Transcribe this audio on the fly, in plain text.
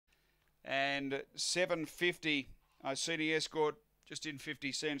and $7.50. I see the escort just in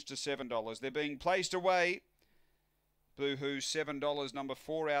 50 cents to $7. They're being placed away. Boohoo, $7. Number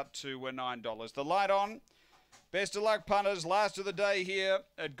 4 out to $9. The light on. Best of luck, punters. Last of the day here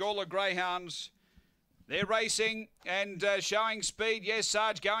at Gawler Greyhounds. They're racing and showing speed. Yes,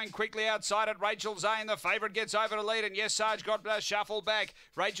 Sarge going quickly outside it. Rachel Zane, the favourite, gets over to lead. And yes, Sarge got shuffled back.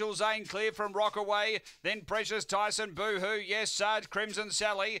 Rachel Zane clear from Rockaway. Then Precious Tyson, Boohoo. Yes, Sarge, Crimson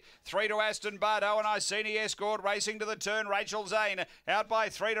Sally. 3 to Aston Bardo and Iceni Escort racing to the turn. Rachel Zane out by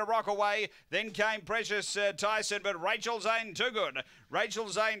 3 to Rockaway. Then came Precious Tyson, but Rachel Zane too good. Rachel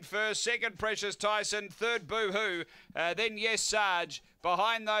Zane first, second Precious Tyson, third Boohoo. Then yes, Sarge.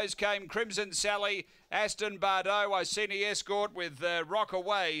 Behind those came Crimson Sally, Aston Bardo, Iceni Escort with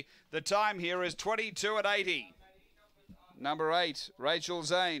Rockaway. The time here is 22:80. Number 8, Rachel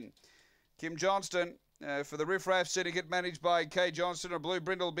Zane. Kim Johnston for the Riff Raff Syndicate, managed by Kay Johnston, a Blue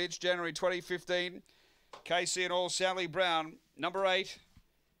Brindle bitch, January 2015. Casey and all Sally Brown. Number 8.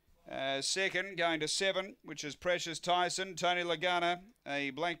 Second, going to 7, which is Precious Tyson. Tony Lagana, a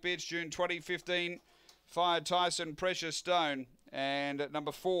blank bitch, June 2015. Fire Tyson, Precious Stone. And at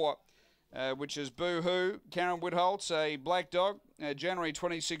number 4, which is Boohoo, Karen Woodholtz, a black dog, January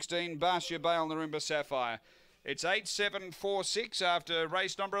 2016, Basia Bale, Narimba Sapphire. It's 8-7-4-6 after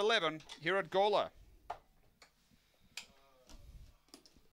race number 11 here at Gawler.